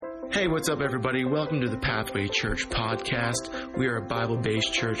Hey, what's up, everybody? Welcome to the Pathway Church podcast. We are a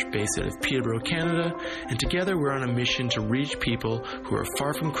Bible-based church based out of Peterborough, Canada, and together we're on a mission to reach people who are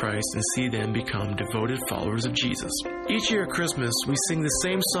far from Christ and see them become devoted followers of Jesus. Each year at Christmas, we sing the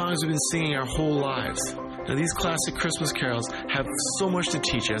same songs we've been singing our whole lives. Now, these classic Christmas carols have so much to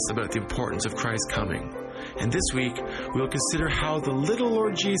teach us about the importance of Christ coming. And this week, we'll consider how the little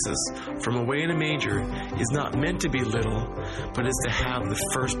Lord Jesus from away in a manger is not meant to be little, but is to have the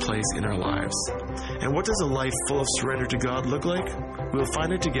first place in our lives. And what does a life full of surrender to God look like? We'll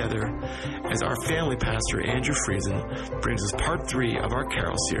find it together as our family pastor, Andrew Friesen, brings us part 3 of our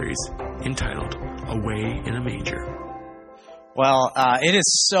carol series entitled, Away in a Manger. Well, it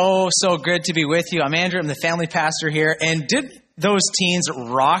is so good to be with you. I'm Andrew. I'm the family pastor here. And did those teens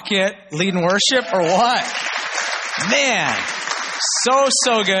rock it leading worship or what? Man, so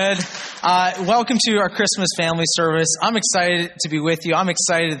good. Welcome to our Christmas family service. I'm excited to be with you. I'm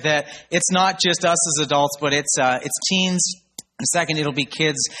excited that it's not just us as adults, but it's teens. In a second, it'll be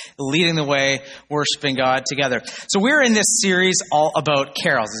kids leading the way, worshiping God together. So we're in this series all about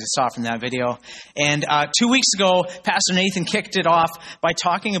carols, as you saw from that video. And 2 weeks ago, Pastor Nathan kicked it off by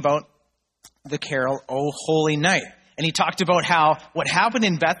talking about the carol, O Holy Night. And he talked about how what happened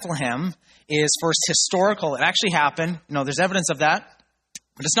in Bethlehem is first historical. It actually happened. You know, there's evidence of that.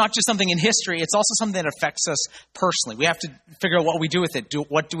 But it's not just something in history. It's also something that affects us personally. We have to figure out what we do with it.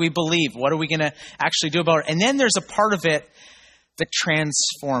 What do we believe? What are we going to actually do about it? And then there's a part of it that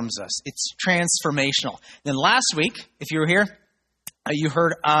transforms us. It's transformational. Then last week, if you were here, you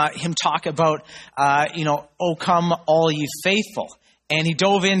heard him talk about, O come all ye faithful. And he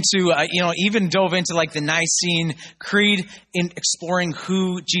dove into, even dove into like the Nicene Creed in exploring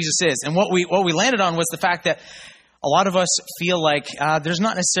who Jesus is. And what we landed on was the fact that a lot of us feel like there's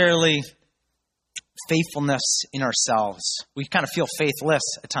not necessarily faithfulness in ourselves. We kind of feel faithless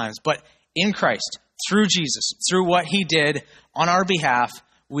at times. But in Christ, through Jesus, through what he did on our behalf,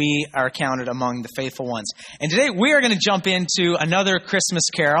 we are counted among the faithful ones. And today we are going to jump into another Christmas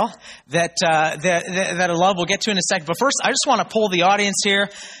carol that I love. We'll get to in a second. But first, I just want to poll the audience here,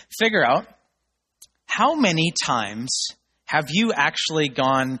 figure out how many times have you actually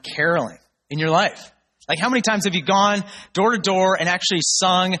gone caroling in your life? Like, how many times have you gone door to door and actually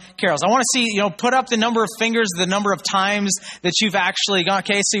sung carols? I want to see, put up the number of fingers, the number of times that you've actually gone.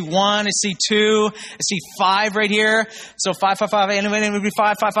 Okay, I see 1, I see 2, I see 5 right here. So 5, 5, 5, anybody would be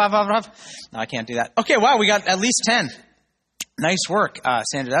 5, 5, 5, 5, 5. No, I can't do that. Okay, wow, we got at least 10. Nice work,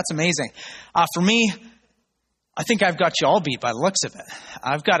 Sandra. That's amazing. For me, I think I've got you all beat by the looks of it.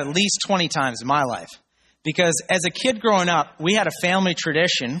 I've got at least 20 times in my life. Because as a kid growing up, we had a family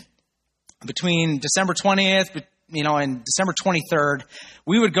tradition. Between December 20th, and December 23rd,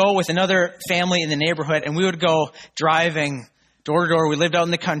 we would go with another family in the neighborhood, and we would go driving door to door. We lived out in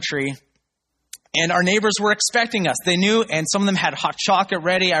the country, and our neighbors were expecting us. They knew, and some of them had hot chocolate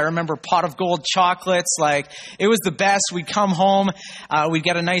ready. I remember pot of gold chocolates. Like, it was the best. We'd come home. We'd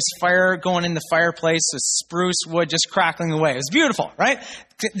get a nice fire going in the fireplace, with spruce wood just crackling away. It was beautiful, right?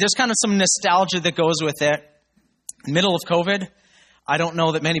 There's kind of some nostalgia that goes with it. Middle of COVID, I don't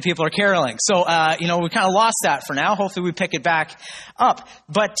know that many people are caroling. So, we kind of lost that for now. Hopefully we pick it back up.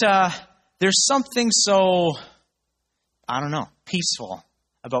 But there's something so, peaceful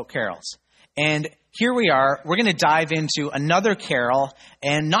about carols. And here we are. We're going to dive into another carol.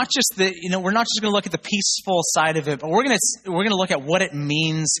 And not just we're not just going to look at the peaceful side of it, but we're going to look at what it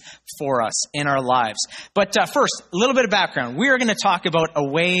means for us in our lives. But first, a little bit of background. We are going to talk about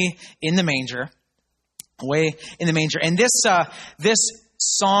Away in the Manger. Away in the Manger. And this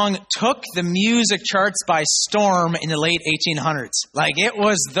song took the music charts by storm in the late 1800s. Like, it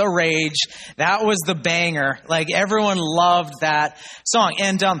was the rage. That was the banger. Like, everyone loved that song.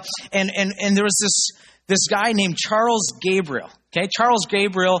 And there was this guy named Charles Gabriel. Okay, Charles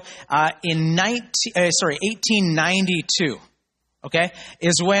Gabriel in 1892. Okay,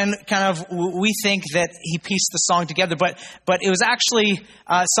 is when kind of we think that he pieced the song together, but it was actually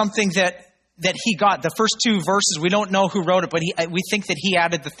something that he got. The first 2 verses, we don't know who wrote it, but we think that he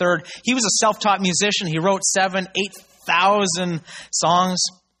added the third. He was a self-taught musician. He wrote 8,000 songs.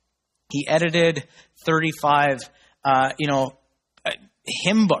 He edited 35,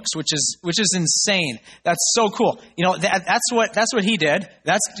 hymn books, which is insane. That's so cool. That's what he did.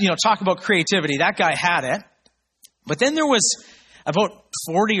 That's, talk about creativity. That guy had it. But then there was about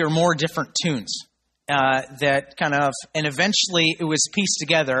 40 or more different tunes. That kind of, and eventually it was pieced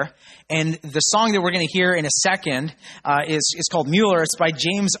together. And the song that we're going to hear in a second is called Mueller. It's by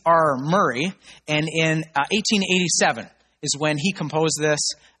James R. Murray. And in 1887 is when he composed this.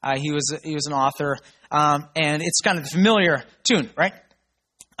 He was an author. And it's kind of a familiar tune, right?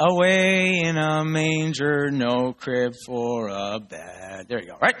 Away in a manger, no crib for a bed. There you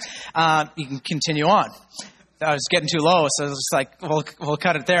go, right? You can continue on. I was getting too low, so it's just like, we'll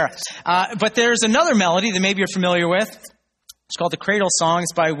cut it there. But there's another melody that maybe you're familiar with. It's called the Cradle Song.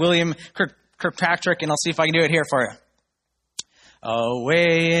 It's by William Kirkpatrick, and I'll see if I can do it here for you.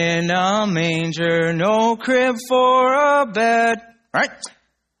 Away in a manger, no crib for a bed. Right?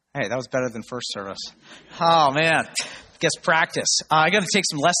 Hey, that was better than first service. Oh, man. Guess practice. I got to take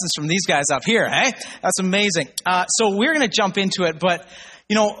some lessons from these guys up here, hey? That's amazing. So we're going to jump into it, but,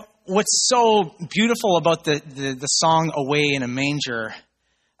 you know, what's so beautiful about the song Away in a Manger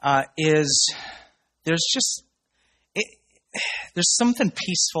is there's something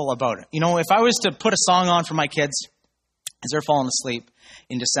peaceful about it. You know, if I was to put a song on for my kids as they're falling asleep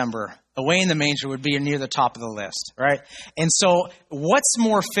in December, Away in the Manger would be near the top of the list, right? And so what's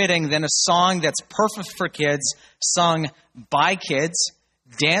more fitting than a song that's perfect for kids, sung by kids,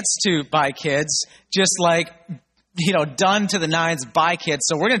 danced to by kids, just like, you know, done to the nines by kids.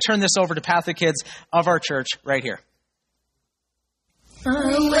 So we're going to turn this over to Pathway Kids of our church right here.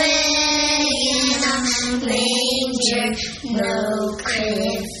 Away in a manger, no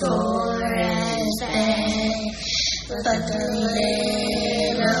crib for a bed, but the little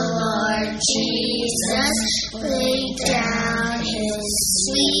Lord Jesus laid down his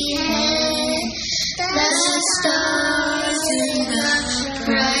sweet head. The stars in the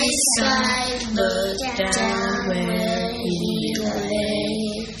bright sky looked down where he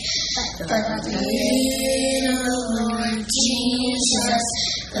lay, but the little Lord Jesus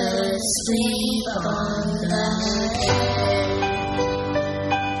asleep on the bed.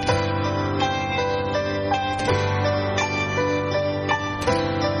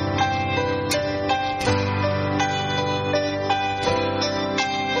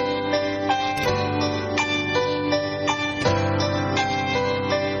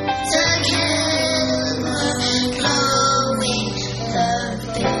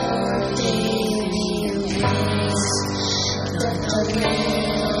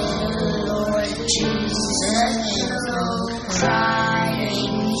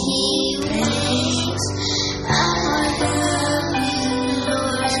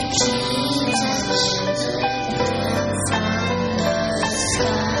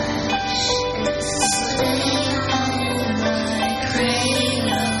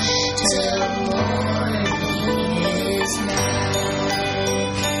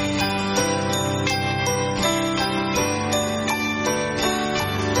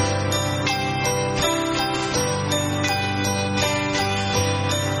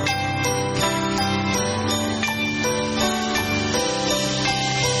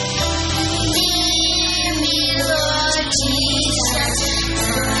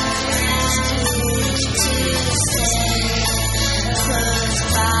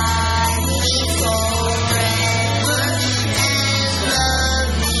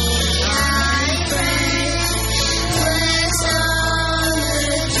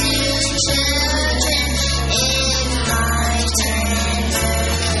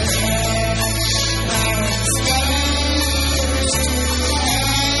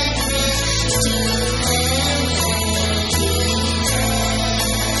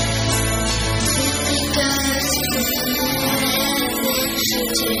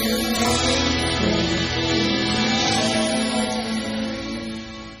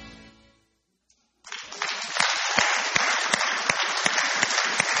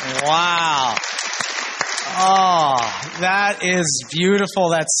 Wow. Oh, that is beautiful.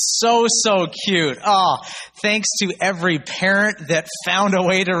 That's so, so cute. Oh, thanks to every parent that found a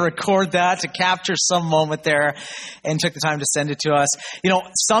way to record that, to capture some moment there and took the time to send it to us. You know,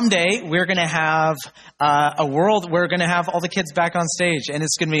 someday we're going to have a world where we're going to have all the kids back on stage, and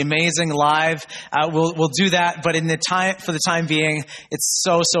it's going to be amazing live. We'll do that, but for the time being, it's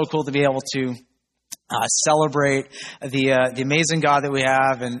so, so cool to be able to celebrate the amazing God that we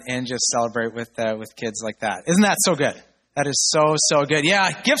have, and just celebrate with kids like that. Isn't that so good? That is so, so good.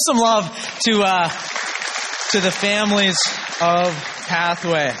 Yeah, give some love to the families of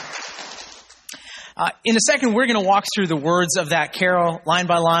Pathway. In a second, we're going to walk through the words of that carol line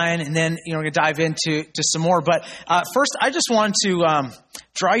by line, and then we're going to dive into some more. But first, I just want to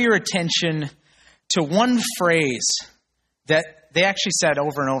draw your attention to one phrase that they actually said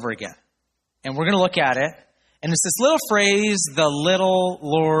over and over again. And we're going to look at it. And it's this little phrase, the little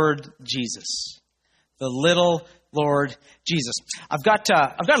Lord Jesus. The little Lord Jesus. I've got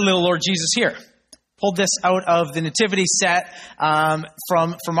a little Lord Jesus here. Pulled this out of the nativity set from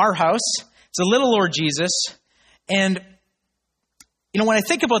our house. It's a little Lord Jesus. And, when I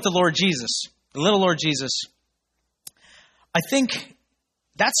think about the Lord Jesus, the little Lord Jesus, I think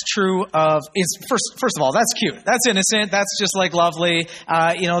that's true of, first of all, that's cute. That's innocent. That's just like lovely.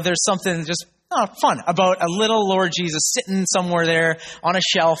 There's something just fun about a little Lord Jesus sitting somewhere there on a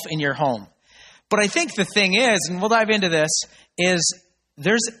shelf in your home. But I think the thing is, and we'll dive into this, is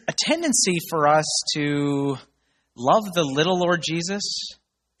there's a tendency for us to love the little Lord Jesus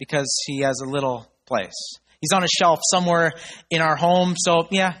because he has a little place. He's on a shelf somewhere in our home, so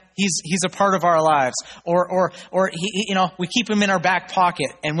yeah, he's a part of our lives. Or we keep him in our back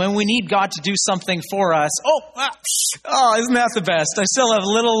pocket, and when we need God to do something for us, isn't that the best? I still have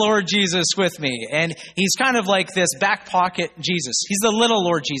little Lord Jesus with me, and he's kind of like this back pocket Jesus. He's the little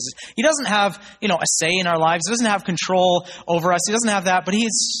Lord Jesus. He doesn't have a say in our lives. He doesn't have control over us. He doesn't have that, but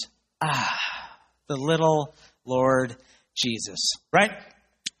he's the little Lord Jesus, right?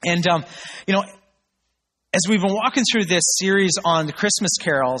 And as we've been walking through this series on the Christmas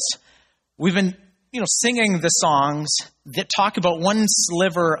carols, we've been, singing the songs that talk about one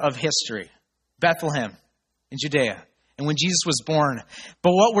sliver of history, Bethlehem in Judea, and when Jesus was born.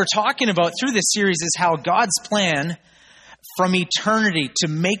 But what we're talking about through this series is how God's plan from eternity to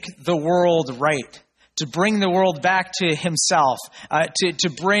make the world right, to bring the world back to himself, to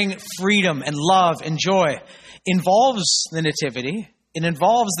bring freedom and love and joy, involves the nativity. It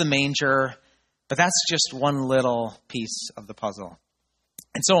involves the manger. But that's just one little piece of the puzzle.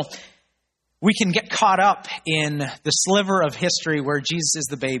 And so we can get caught up in the sliver of history where Jesus is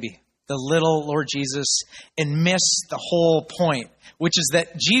the baby, the little Lord Jesus, and miss the whole point, which is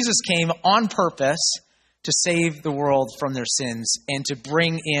that Jesus came on purpose to save the world from their sins and to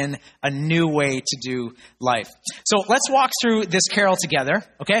bring in a new way to do life. So let's walk through this carol together,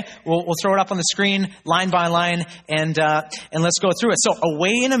 okay? We'll throw it up on the screen, line by line, and let's go through it. So,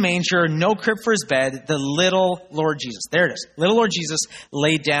 away in a manger, no crib for his bed, the little Lord Jesus. There it is. Little Lord Jesus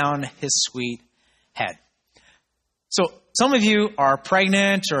laid down his sweet head. So, some of you are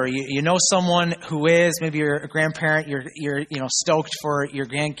pregnant, or you know someone who is. Maybe you're a grandparent. You're stoked for your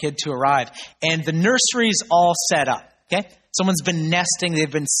grandkid to arrive, and the nursery's all set up. Okay, someone's been nesting. They've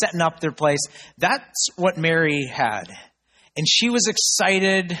been setting up their place. That's what Mary had, and she was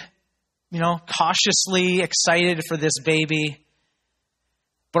excited. Cautiously excited for this baby.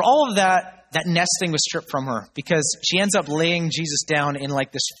 But all of that nesting was stripped from her because she ends up laying Jesus down in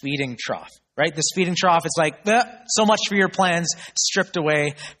like this feeding trough. Right? This feeding trough, it's like, so much for your plans stripped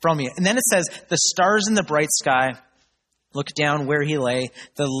away from you. And then it says, the stars in the bright sky look down where he lay,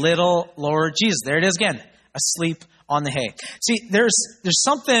 the little Lord Jesus. There it is again, asleep on the hay. See, there's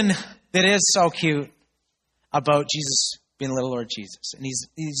something that is so cute about Jesus being little Lord Jesus. And he's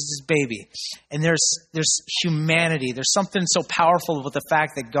his baby. And there's humanity. There's something so powerful about the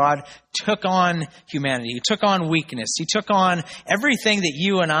fact that God took on humanity. He took on weakness. He took on everything that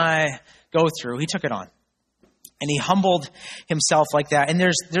you and I go through. He took it on. And he humbled himself like that. And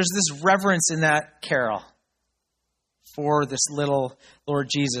there's this reverence in that carol for this little Lord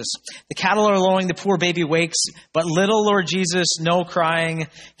Jesus. The cattle are lowing, the poor baby wakes, but little Lord Jesus, no crying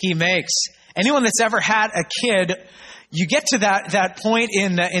he makes. Anyone that's ever had a kid, you get to that point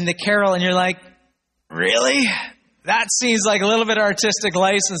in the carol and you're like, really? That seems like a little bit of artistic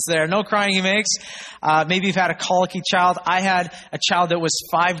license there. No crying he makes. Maybe you've had a colicky child. I had a child that was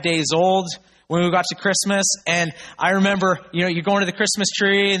 5 days old when we got to Christmas. And I remember, you're going to the Christmas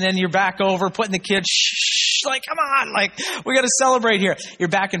tree and then you're back over putting the kids, like, come on, like, we got to celebrate here. You're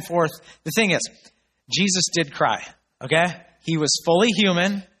back and forth. The thing is, Jesus did cry, okay? He was fully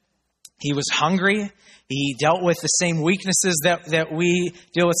human. He was hungry. He dealt with the same weaknesses that we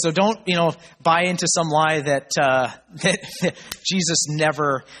deal with. So don't, buy into some lie that Jesus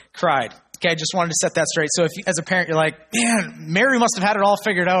never cried. Okay, I just wanted to set that straight. So if, as a parent, you're like, man, Mary must have had it all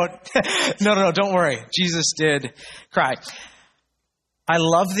figured out. No, don't worry. Jesus did cry. I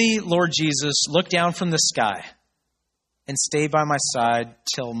love thee, Lord Jesus. Look down from the sky and stay by my side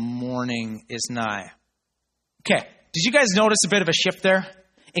till morning is nigh. Okay, did you guys notice a bit of a shift there?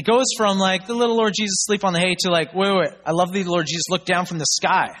 It goes from like the little Lord Jesus sleep on the hay to like, wait, I love thee, Lord Jesus, look down from the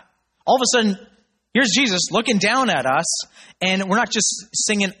sky. All of a sudden, here's Jesus looking down at us, and we're not just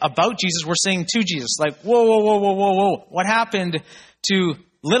singing about Jesus, we're singing to Jesus. Like, whoa. What happened to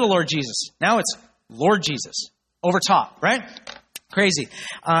little Lord Jesus? Now it's Lord Jesus over top, right? Crazy.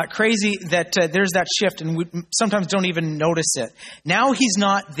 Crazy that there's that shift, and we sometimes don't even notice it. Now he's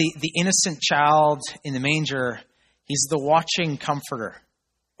not the innocent child in the manger. He's the watching comforter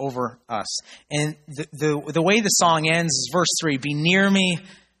over us. And the way the song ends is verse 3. Be near me,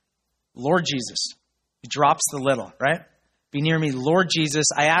 Lord Jesus. He drops the little, right? Be near me, Lord Jesus.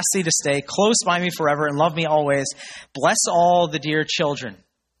 I ask thee to stay close by me forever and love me always. Bless all the dear children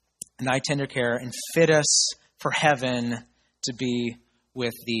in thy tender care and fit us for heaven to be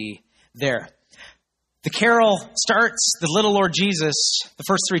with thee there. The carol starts, the little Lord Jesus, the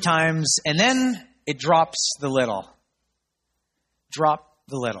first 3 times, and then it drops the little. Drop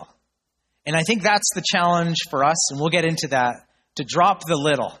the little. And I think that's the challenge for us, and we'll get into that, to drop the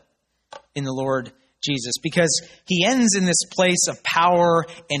little in the Lord Jesus, because he ends in this place of power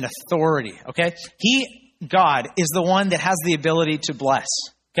and authority, okay? God, is the one that has the ability to bless.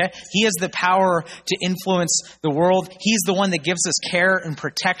 Okay? He has the power to influence the world. He's the one that gives us care and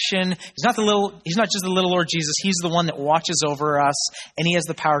protection. He's not just the little Lord Jesus. He's the one that watches over us, and he has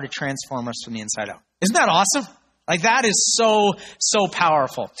the power to transform us from the inside out. Isn't that awesome? Like, that is so, so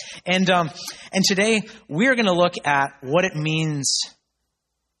powerful. And today we're going to look at what it means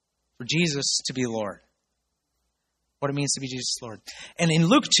for Jesus to be Lord. What it means to be Jesus Lord. And in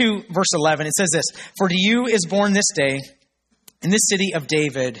Luke 2, verse 11, it says this, "For to you is born this day in this city of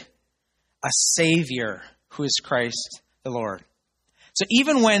David, a Savior who is Christ the Lord." So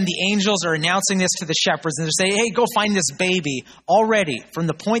even when the angels are announcing this to the shepherds and they're saying, hey, go find this baby, already from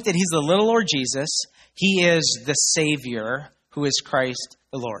the point that he's the little Lord Jesus, he is the Savior who is Christ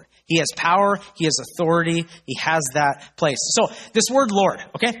the Lord. He has power. He has authority. He has that place. So this word Lord,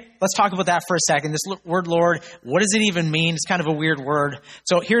 okay? Let's talk about that for a second. This word Lord, what does it even mean? It's kind of a weird word.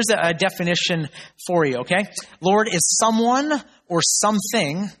 So here's a definition for you, okay? Lord is someone or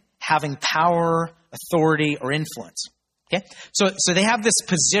something having power, authority, or influence. Okay? So they have this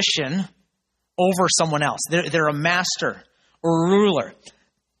position over someone else. They're a master or a ruler.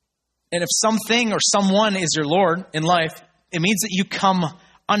 And if something or someone is your Lord in life, it means that you come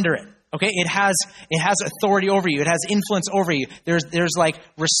under it. Okay? It has authority over you. It has influence over you. There's like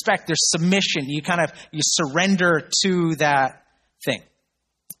respect, there's submission. You surrender to that thing.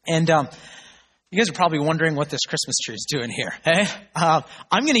 And you guys are probably wondering what this Christmas tree is doing here. Okay?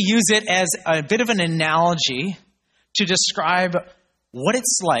 I'm going to use it as a bit of an analogy to describe what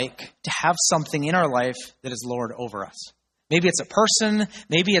it's like to have something in our life that is Lord over us. Maybe it's a person,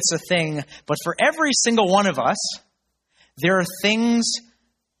 maybe it's a thing, but for every single one of us, there are things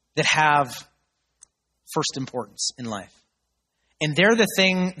that have first importance in life. And they're the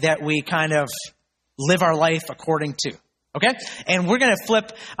thing that we kind of live our life according to. Okay? And we're going to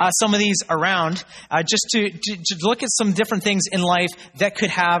flip some of these around just to look at some different things in life that could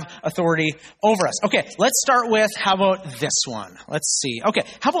have authority over us. Okay, let's start with, how about this one? Let's see. Okay,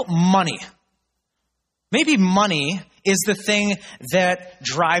 how about money? Maybe money is the thing that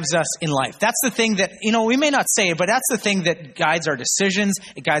drives us in life. That's the thing that, we may not say it, but that's the thing that guides our decisions.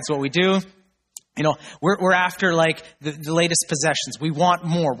 It guides what we do. We're after like the latest possessions. We want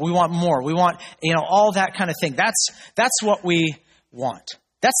more. We want more. We want, all that kind of thing. That's what we want.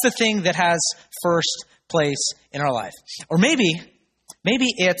 That's the thing that has first place in our life. Or maybe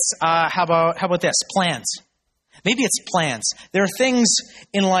it's, how about this? Plans. Maybe it's plans. There are things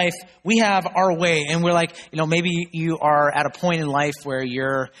in life, we have our way, and we're like, maybe you are at a point in life where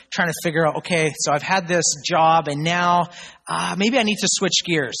you're trying to figure out, okay, so I've had this job, and now maybe I need to switch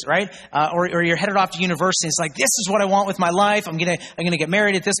gears, right? Or you're headed off to university, and it's like, this is what I want with my life. I'm gonna get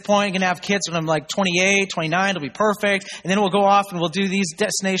married at this point. I'm gonna have kids when I'm like 28, 29. It'll be perfect, and then we'll go off and we'll do these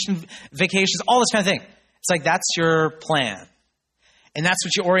destination vacations, all this kind of thing. It's like, that's your plan, and that's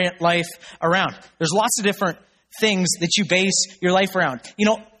what you orient life around. There's lots of different things that you base your life around.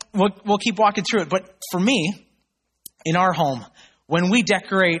 We'll keep walking through it. But for me, in our home, when we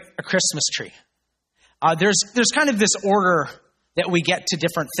decorate a Christmas tree, there's kind of this order that we get to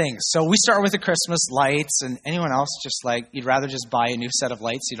different things. So we start with the Christmas lights, and anyone else just like, you'd rather just buy a new set of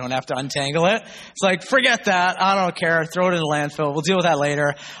lights. You don't have to untangle it. It's like, forget that. I don't care. Throw it in the landfill. We'll deal with that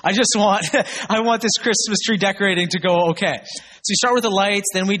later. I want this Christmas tree decorating to go okay. So you start with the lights,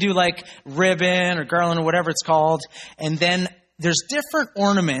 then we do like ribbon or garland or whatever it's called. And then there's different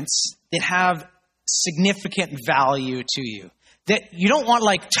ornaments that have significant value to you, that you don't want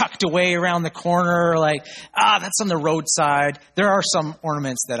like tucked away around the corner, like, that's on the roadside. There are some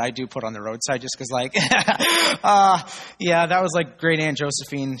ornaments that I do put on the roadside just because like, yeah, that was like great Aunt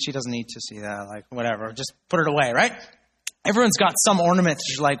Josephine. She doesn't need to see that, like whatever, just put it away, right? Everyone's got some ornaments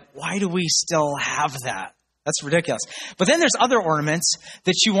that you're like, why do we still have that? That's ridiculous. But then there's other ornaments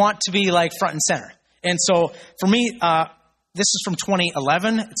that you want to be like front and center. And so for me, this is from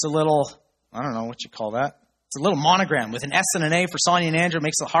 2011. It's a little, I don't know what you call that. It's a little monogram with an S and an A for Sonia and Andrew. It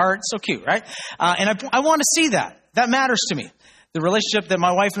makes a heart. So cute, right? And I want to see that. That matters to me. The relationship that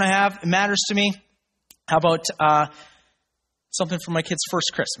my wife and I have, it matters to me. How about something for my kids'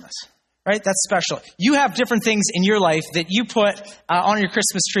 first Christmas? Right? That's special. You have different things in your life that you put on your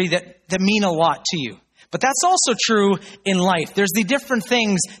Christmas tree that mean a lot to you. But that's also true in life. There's the different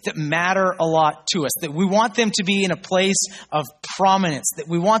things that matter a lot to us, that we want them to be in a place of prominence, that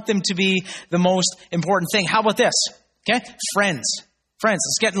we want them to be the most important thing. How about this? Okay? Friends.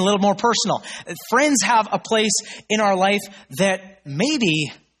 Let's get a little more personal. Friends have a place in our life that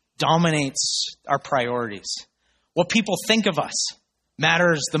maybe dominates our priorities. What people think of us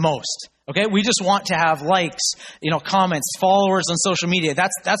matters the most. Okay, we just want to have likes, comments, followers on social media.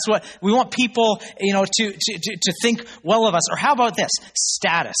 That's what we want people, to think well of us. Or how about this?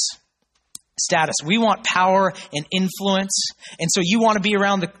 Status. We want power and influence, and so you want to be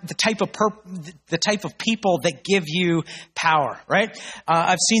around the type of people that give you power, right?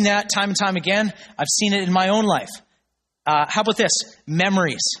 I've seen that time and time again. I've seen it in my own life. How about this?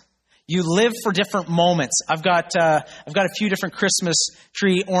 Memories. You live for different moments. I've got a few different Christmas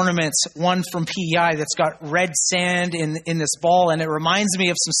tree ornaments. One from PEI that's got red sand in this ball, and it reminds me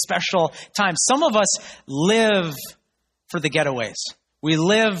of some special times. Some of us live for the getaways. We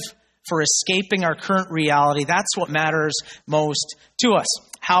live for escaping our current reality. That's what matters most to us.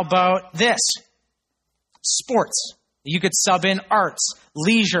 How about this? Sports. You could sub in arts,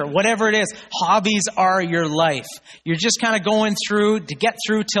 leisure, whatever it is. Hobbies are your life. You're just kind of going through to get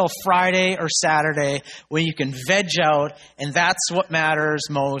through till Friday or Saturday when you can veg out, and that's what matters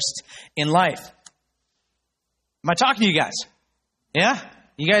most in life. Am I talking to you guys? Yeah?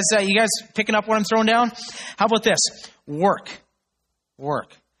 You guys picking up what I'm throwing down? How about this? Work.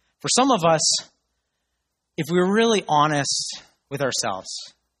 For some of us, if we were really honest with ourselves,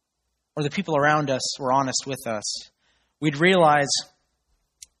 or the people around us were honest with us, we'd realize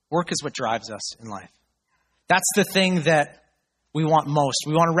work is what drives us in life. That's the thing that we want most.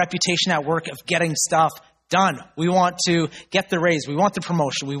 We want a reputation at work of getting stuff done. We want to get the raise. We want the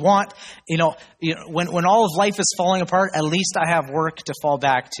promotion. We want, when all of life is falling apart, at least I have work to fall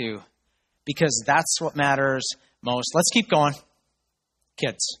back to, because that's what matters most. Let's keep going.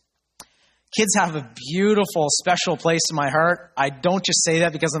 Kids. Kids have a beautiful, special place in my heart. I don't just say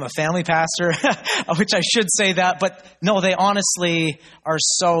that because I'm a family pastor, which I should say that, but no, they honestly are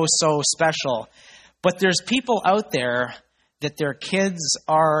so, so special. But there's people out there that their kids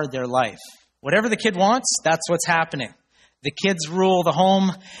are their life. Whatever the kid wants, that's what's happening. The kids rule the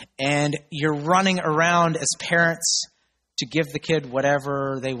home, and you're running around as parents to give the kid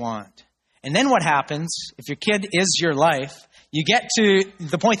whatever they want. And then what happens, if your kid is your life, you get to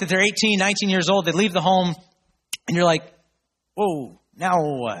the point that they're 18, 19 years old, they leave the home, and you're like, whoa, now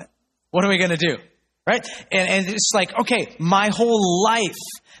what? What are we going to do? Right? And it's like, okay, my whole life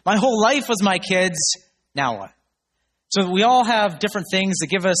was my kids, now what? So we all have different things that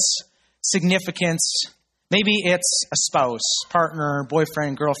give us significance. Maybe it's a spouse, partner,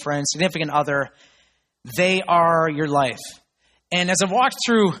 boyfriend, girlfriend, significant other. They are your life. And as I've walked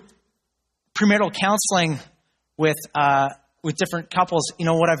through premarital counseling with different couples,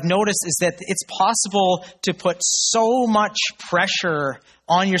 what I've noticed is that it's possible to put so much pressure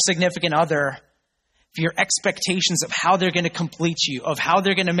on your significant other for your expectations of how they're going to complete you, of how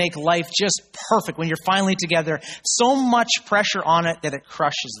they're going to make life just perfect when you're finally together. So much pressure on it that it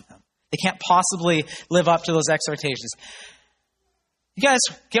crushes them. They can't possibly live up to those expectations. You guys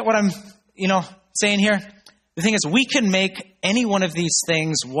get what I'm, saying here? The thing is, we can make any one of these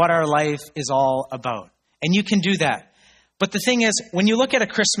things what our life is all about. And you can do that. But the thing is, when you look at a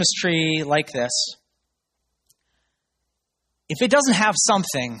Christmas tree like this, if it doesn't have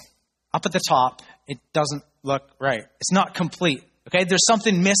something up at the top, it doesn't look right. It's not complete. Okay, there's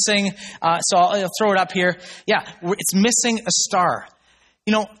something missing. So I'll throw it up here. Yeah, it's missing a star.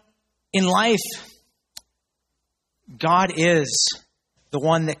 In life, God is the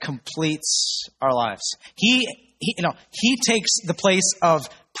one that completes our lives. He takes the place of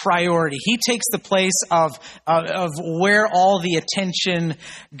priority. He takes the place of where all the attention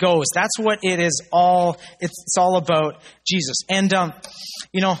goes. That's what it is all. It's all about Jesus. And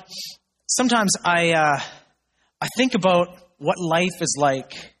sometimes I think about what life is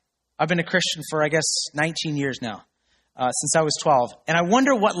like. I've been a Christian for 19 years now, since I was 12, and I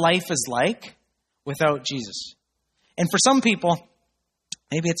wonder what life is like without Jesus. And for some people,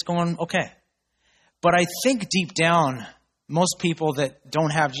 maybe it's going okay. But I think deep down, most people that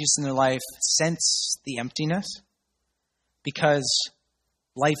don't have Jesus in their life sense the emptiness because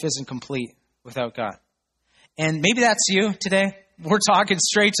life isn't complete without God. And maybe that's you today. We're talking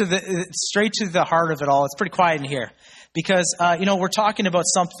straight to the heart of it all. It's pretty quiet in here because, we're talking about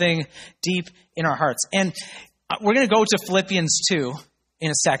something deep in our hearts. And we're going to go to Philippians 2. In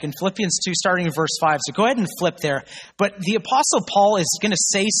a second, Philippians 2, starting in verse 5. So go ahead and flip there. But the Apostle Paul is going to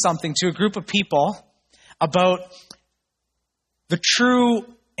say something to a group of people about the true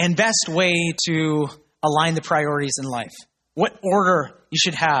and best way to align the priorities in life, what order you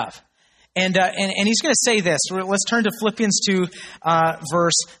should have. And he's going to say this. Let's turn to Philippians 2,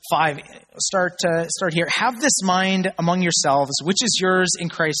 verse 5. Start here. Have this mind among yourselves, which is yours in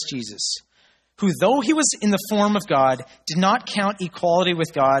Christ Jesus, who, though he was in the form of God, did not count equality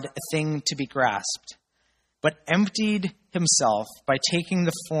with God a thing to be grasped, but emptied himself by taking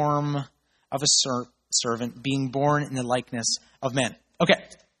the form of a servant, being born in the likeness of men. Okay,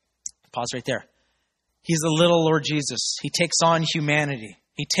 pause right there. He's the little Lord Jesus. He takes on humanity.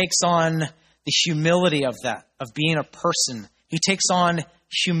 He takes on the humility of that, of being a person. He takes on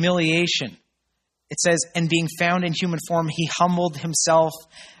humiliation. It says, and being found in human form, he humbled himself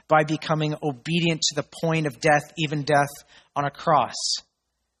by becoming obedient to the point of death, even death on a cross.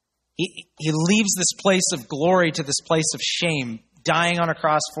 He leaves this place of glory to this place of shame, dying on a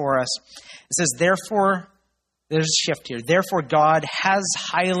cross for us. It says, therefore, there's a shift here. Therefore, God has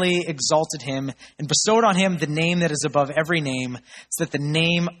highly exalted him and bestowed on him the name that is above every name, so that the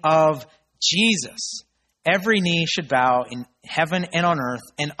name of Jesus, every knee should bow in heaven and on earth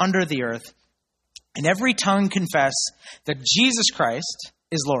and under the earth, and every tongue confess that Jesus Christ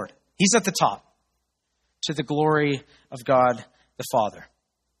is Lord. He's at the top, to the glory of God the Father.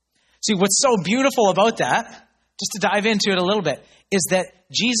 See, what's so beautiful about that, just to dive into it a little bit, is that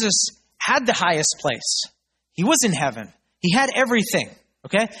Jesus had the highest place. He was in heaven. He had everything,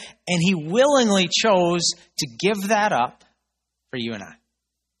 okay? And he willingly chose to give that up for you and I.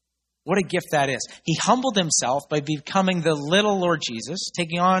 What a gift that is. He humbled himself by becoming the little Lord Jesus,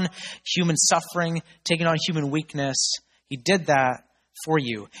 taking on human suffering, taking on human weakness. He did that for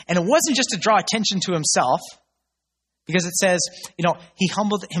you. And it wasn't just to draw attention to himself, because it says, he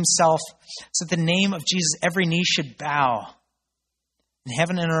humbled himself so that the name of Jesus, every knee should bow in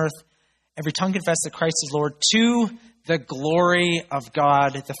heaven and earth, every tongue confess that Christ is Lord, to the glory of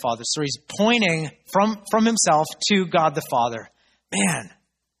God the Father. So he's pointing from himself to God the Father. Man,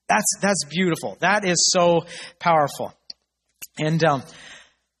 that's beautiful. That is so powerful. And, I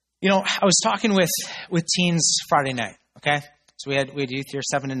was talking with teens Friday night, okay? So we had youth here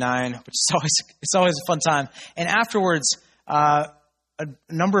 7 to 9, which is always a fun time. And afterwards, a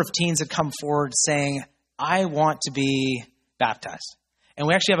number of teens had come forward saying, I want to be baptized. And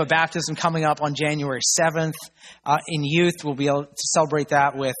we actually have a baptism coming up on January 7th. In youth, we'll be able to celebrate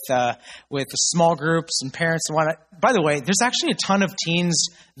that with the small groups and parents and whatnot. By the way, there's actually a ton of teens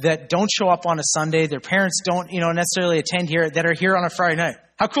that don't show up on a Sunday. Their parents don't, necessarily attend here, that are here on a Friday night.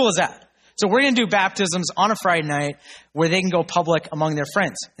 How cool is that? So we're going to do baptisms on a Friday night where they can go public among their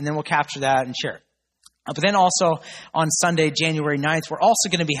friends. And then we'll capture that and share it. But then also on Sunday, January 9th, we're also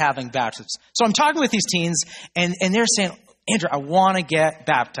going to be having baptisms. So I'm talking with these teens, and they're saying, Andrew, I want to get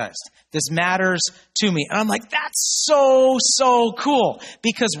baptized. This matters to me. And I'm like, that's so cool.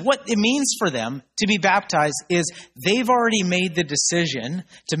 Because what it means for them to be baptized is they've already made the decision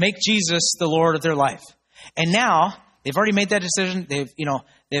to make Jesus the Lord of their life. And now they've already made that decision. They've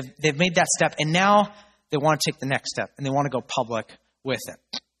made that step. And now they want to take the next step, and they want to go public with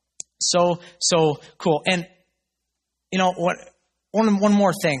it. So cool. And what? One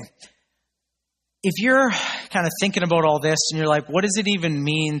more thing. If you're kind of thinking about all this and you're like, what does it even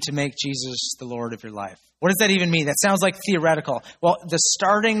mean to make Jesus the Lord of your life? What does that even mean? That sounds like theoretical. Well, the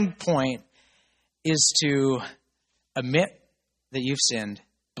starting point is to admit that you've sinned,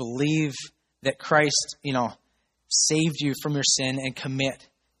 believe that Christ, saved you from your sin, and commit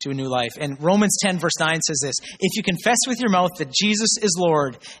to a new life. And Romans 10 verse 9 says this: if you confess with your mouth that Jesus is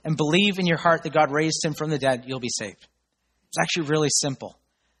Lord and believe in your heart that God raised him from the dead, you'll be saved. It's actually really simple.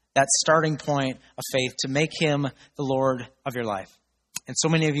 That starting point of faith, to make him the Lord of your life. And so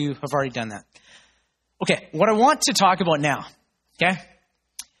many of you have already done that. Okay, what I want to talk about now, okay,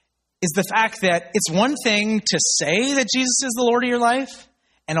 is the fact that it's one thing to say that Jesus is the Lord of your life,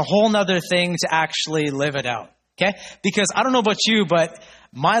 and a whole nother thing to actually live it out, okay? Because I don't know about you, but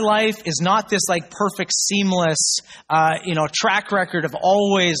my life is not this perfect, seamless, track record of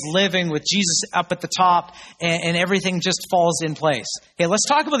always living with Jesus up at the top and everything just falls in place. Okay, let's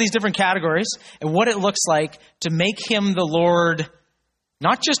talk about these different categories and what it looks like to make him the Lord,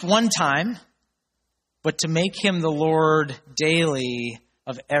 not just one time, but to make him the Lord daily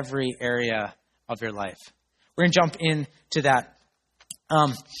of every area of your life. We're going to jump into that.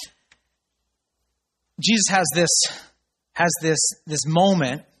 Jesus has this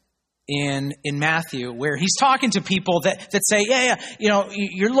moment in Matthew where he's talking to people that say,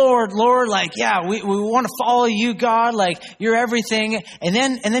 you're Lord, we want to follow you, God, you're everything. And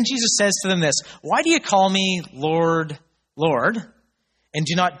then Jesus says to them this: why do you call me Lord, Lord, and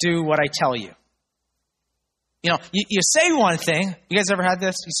do not do what I tell you? You say one thing. You guys ever had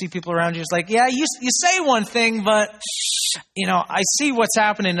this? You see people around you, it's like, yeah, you say one thing, but, I see what's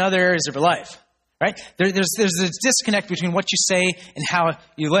happening in other areas of your life. Right? There's a disconnect between what you say and how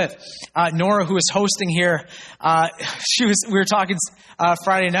you live. Nora, who was hosting here, we were talking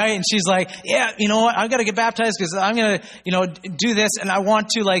Friday night, and she's like, yeah, you know what? I've got to get baptized because I'm going to, do this, and I want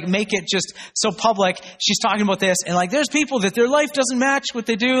to make it just so public. She's talking about this, and there's people that their life doesn't match what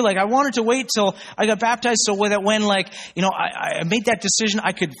they do. I wanted to wait till I got baptized so that when I made that decision,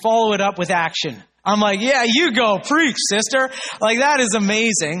 I could follow it up with action. I'm like, yeah, you go preach, sister. That is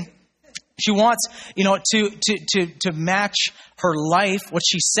amazing. She wants, to match her life, what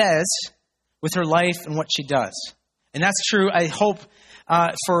she says, with her life and what she does. And that's true, I hope,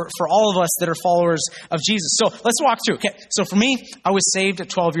 for all of us that are followers of Jesus. So let's walk through. Okay. So for me, I was saved at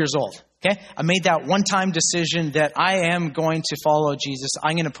 12 years old. Okay. I made that one-time decision that I am going to follow Jesus.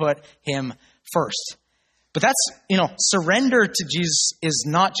 I'm going to put him first. But that's, surrender to Jesus is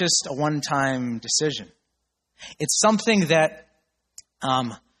not just a one-time decision. It's something that,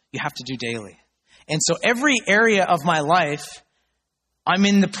 you have to do daily. And so every area of my life, I'm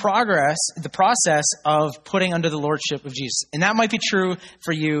in the process of putting under the lordship of Jesus. And that might be true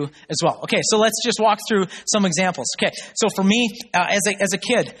for you as well. Okay, so let's just walk through some examples. Okay, so for me, as a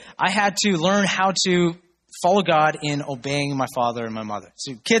kid, I had to learn how to follow God in obeying my father and my mother.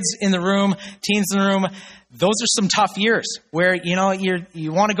 So kids in the room, teens in the room, those are some tough years where,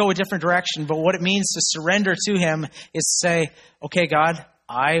 you want to go a different direction, but what it means to surrender to him is to say, okay, God,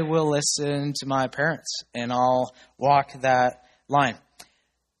 I will listen to my parents and I'll walk that line.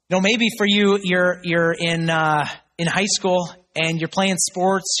 Maybe for you, you're in high school and you're playing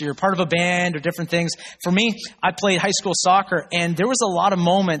sports, you're part of a band or different things. For me, I played high school soccer, and there was a lot of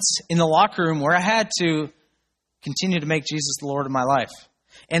moments in the locker room where I had to continue to make Jesus the Lord of my life.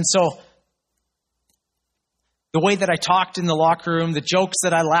 And so the way that I talked in the locker room, the jokes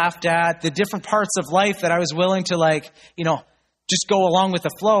that I laughed at, the different parts of life that I was willing to just go along with the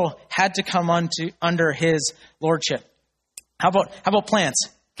flow had to come under his lordship. How about plans?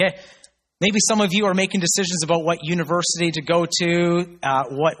 Okay. Maybe some of you are making decisions about what university to go to,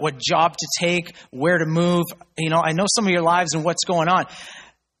 what job to take, where to move. I know some of your lives and what's going on.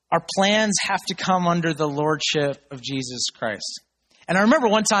 Our plans have to come under the lordship of Jesus Christ. And I remember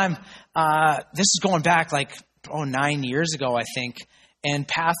one time, this is going back 9 years ago, I think. And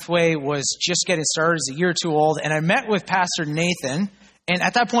Pathway was just getting started, as a year or two old. And I met with Pastor Nathan. And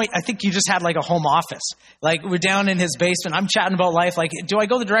at that point, I think you just had a home office. We're down in his basement. I'm chatting about life. Do I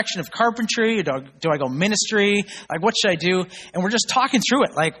go the direction of carpentry? Or do I go ministry? What should I do? And we're just talking through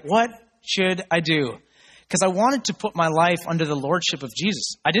it. What should I do? Because I wanted to put my life under the lordship of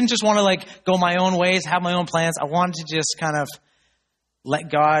Jesus. I didn't just want to go my own ways, have my own plans. I wanted to just kind of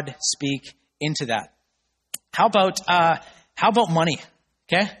let God speak into that. How about money?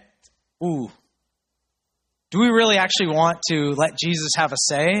 Okay? Ooh. Do we really actually want to let Jesus have a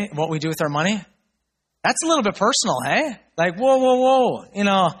say in what we do with our money? That's a little bit personal, hey? Whoa.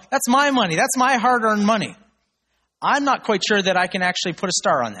 That's my money. That's my hard-earned money. I'm not quite sure that I can actually put a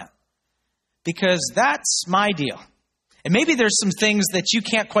star on that, because that's my deal. And maybe there's some things that you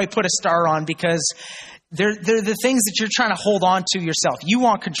can't quite put a star on because they're the things that you're trying to hold on to yourself. You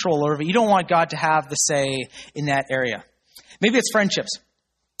want control over it. You don't want God to have the say in that area. Maybe it's friendships,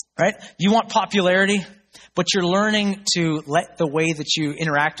 right? You want popularity, but you're learning to let the way that you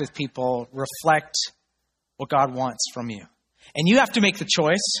interact with people reflect what God wants from you. And you have to make the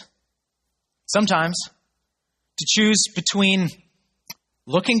choice, sometimes, to choose between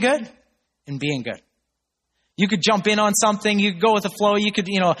looking good and being good. You could jump in on something. You could go with the flow. You could,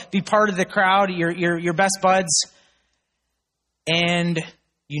 be part of the crowd, your best buds. And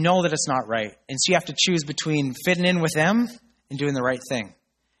you know that it's not right. And so you have to choose between fitting in with them and doing the right thing.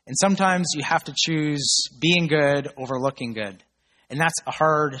 And sometimes you have to choose being good over looking good. And that's a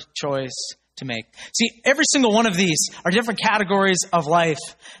hard choice to make. See, every single one of these are different categories of life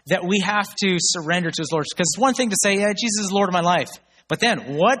that we have to surrender to his Lord. Because it's one thing to say, yeah, Jesus is Lord of my life. But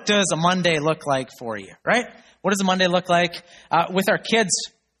then, what does a Monday look like for you, right? What does a Monday look like? With our kids,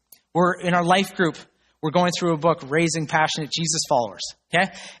 we're in our life group. We're going through a book, Raising Passionate Jesus Followers,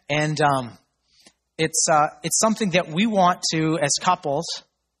 okay? And it's something that we want to, as couples,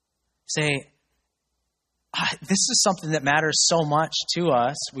 say, this is something that matters so much to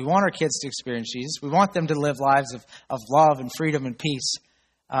us. We want our kids to experience Jesus. We want them to live lives of love and freedom and peace.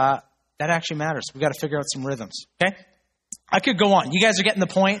 That actually matters. We've got to figure out some rhythms, okay? I could go on. You guys are getting the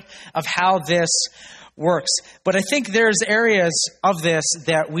point of how this works. But I think there's areas of this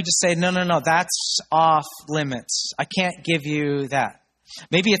that we just say, no, that's off limits. I can't give you that.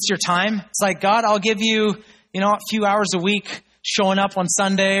 Maybe it's your time. It's like, God, I'll give you a few hours a week showing up on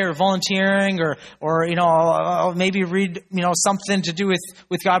Sunday or volunteering or I'll maybe read, something to do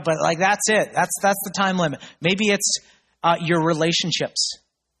with God, but like, that's it. That's the time limit. Maybe it's your relationships,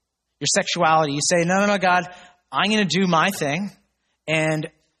 your sexuality. You say, no, God, I'm going to do my thing. And,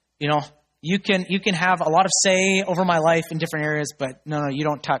 you can have a lot of say over my life in different areas, but no, you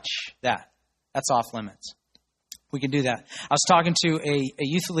don't touch that. That's off limits. We can do that. I was talking to a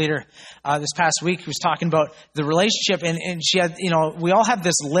youth leader this past week who was talking about the relationship, and she had, we all have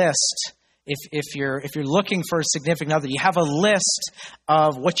this list. If you're looking for a significant other, you have a list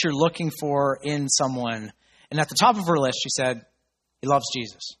of what you're looking for in someone. And at the top of her list, she said, he loves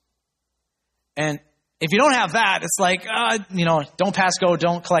Jesus. And if you don't have that, it's like, don't pass go,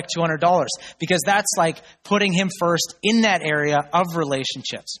 don't collect $200, because that's like putting him first in that area of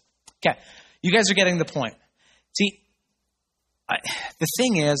relationships. Okay, you guys are getting the point. See, the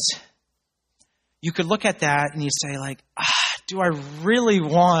thing is, you could look at that and you say, like, do I really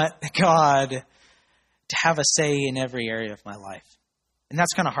want God to have a say in every area of my life? And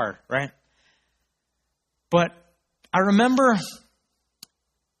that's kind of hard, right? But I remember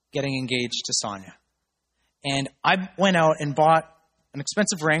getting engaged to Sonia. And I went out and bought an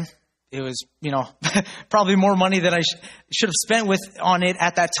expensive ring. It was, probably more money than I should have spent on it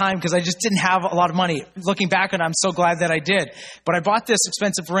at that time, because I just didn't have a lot of money. Looking back on it, I'm so glad that I did. But I bought this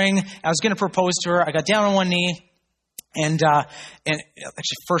expensive ring. I was going to propose to her. I got down on one knee. And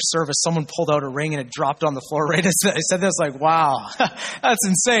actually, first service, someone pulled out a ring and it dropped on the floor right as I said this. Like, wow, that's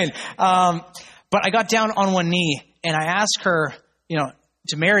insane. But I got down on one knee and I asked her,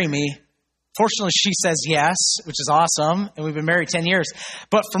 to marry me. Fortunately, she says yes, which is awesome. And we've been married 10 years.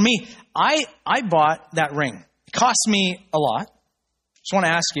 But for me, I bought that ring. It cost me a lot. Just want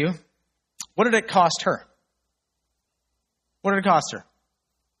to ask you, what did it cost her? What did it cost her?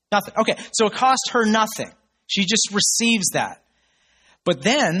 Nothing. Okay, so it cost her nothing. She just receives that. But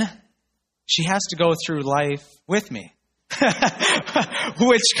then she has to go through life with me,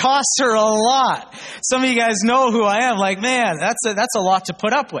 which costs her a lot. Some of you guys know who I am. Like, man, that's a lot to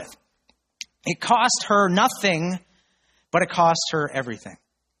put up with. It cost her nothing, but it cost her everything.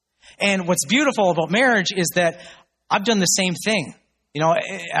 And what's beautiful about marriage is that I've done the same thing.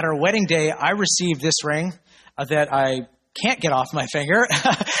 At our wedding day, I received this ring that I can't get off my finger,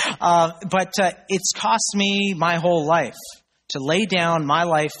 but it's cost me my whole life to lay down my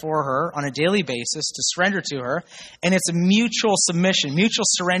life for her on a daily basis, to surrender to her. And it's a mutual submission, mutual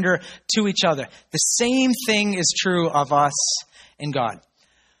surrender to each other. The same thing is true of us and God.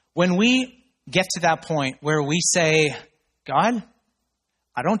 When we get to that point where we say, God,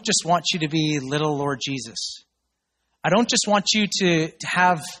 I don't just want you to be little Lord Jesus. I don't just want you to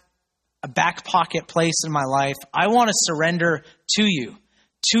have a back pocket place in my life. I want to surrender to you,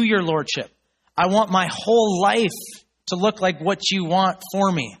 to your lordship. I want my whole life to look like what you want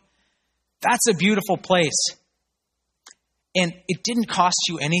for me. That's a beautiful place. And it didn't cost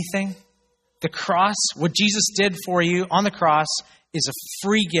you anything. The cross, what Jesus did for you on the cross, is a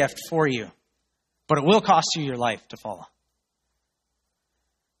free gift for you. But it will cost you your life to follow.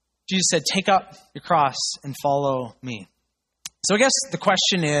 Jesus said, take up your cross and follow me. So I guess the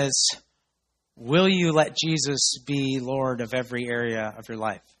question is, will you let Jesus be Lord of every area of your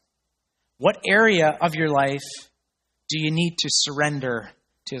life? What area of your life do you need to surrender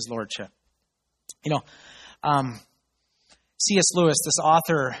to his lordship? C.S. Lewis, this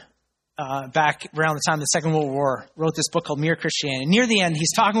author, back around the time of the Second World War, wrote this book called Mere Christianity. And near the end,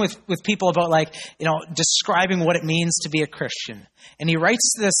 he's talking with people about describing what it means to be a Christian. And he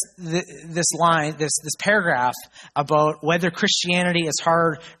writes this line, this paragraph about whether Christianity is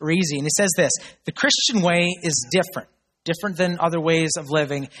hard or easy. And he says this: the Christian way is different than other ways of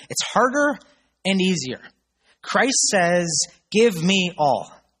living. It's harder and easier. Christ says, give me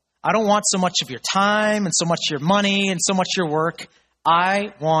all. I don't want so much of your time and so much your money and so much your work.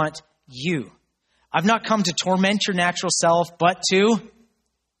 I want you. I've not come to torment your natural self, but to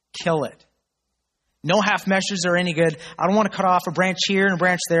kill it. No half measures are any good. I don't want to cut off a branch here and a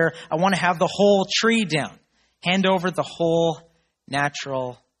branch there. I want to have the whole tree down. Hand over the whole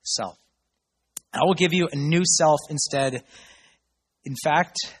natural self. I will give you a new self instead. In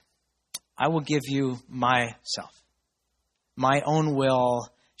fact, I will give you myself. My own will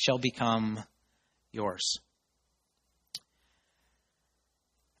shall become yours.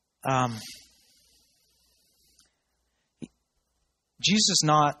 Jesus is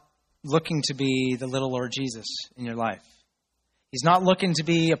not looking to be the little Lord Jesus in your life. He's not looking to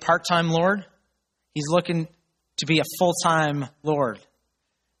be a part-time Lord. He's looking to be a full-time Lord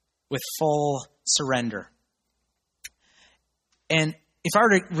with full surrender. And if I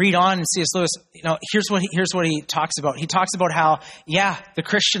were to read on in C.S. Lewis, here's what he talks about. He talks about how, the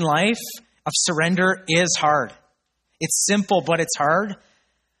Christian life of surrender is hard. It's simple, but it's hard.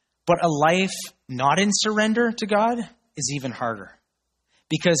 But a life not in surrender to God is even harder.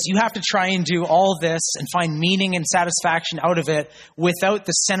 Because you have to try and do all this and find meaning and satisfaction out of it without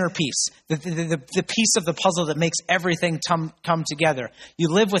the centerpiece, the piece of the puzzle that makes everything come together. You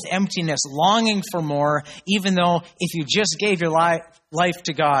live with emptiness, longing for more, even though if you just gave your life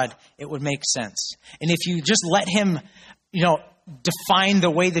to God, it would make sense. And if you just let him, define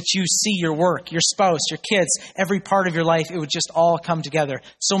the way that you see your work, your spouse, your kids, every part of your life, it would just all come together.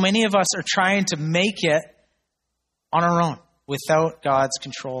 So many of us are trying to make it on our own, without God's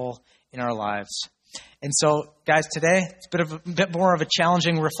control in our lives. And so, guys, today, it's a bit more of a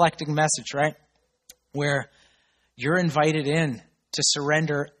challenging, reflecting message, right? Where you're invited in to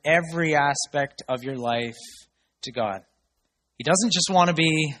surrender every aspect of your life to God. He doesn't just want to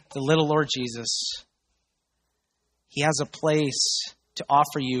be the little Lord Jesus. He has a place to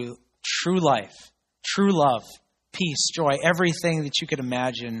offer you true life, true love, peace, joy, everything that you could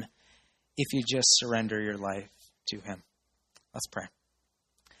imagine if you just surrender your life to him. Let's pray.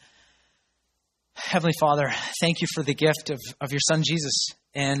 Heavenly Father, thank you for the gift of your son, Jesus.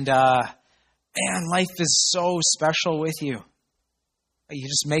 And man, life is so special with you. You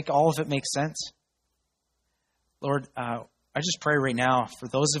just make all of it make sense. Lord, I just pray right now for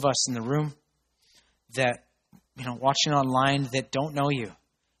those of us in the room that, watching online that don't know you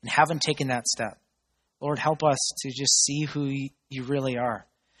and haven't taken that step. Lord, help us to just see who you really are.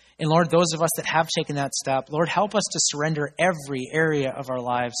 And Lord, those of us that have taken that step, Lord, help us to surrender every area of our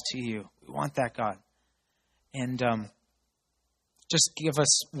lives to you. We want that, God. And just give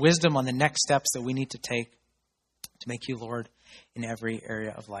us wisdom on the next steps that we need to take to make you Lord in every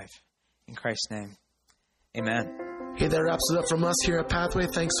area of life. In Christ's name, amen. Hey, that wraps it up from us here at Pathway.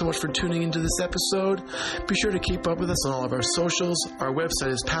 Thanks so much for tuning into this episode. Be sure to keep up with us on all of our socials. Our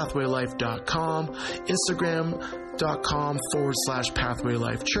website is pathwaylife.com,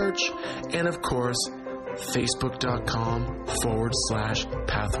 Instagram.com/PathwayLifeChurch, and of course,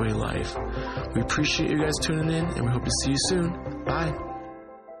 Facebook.com/PathwayLife. We appreciate you guys tuning in, and we hope to see you soon. Bye.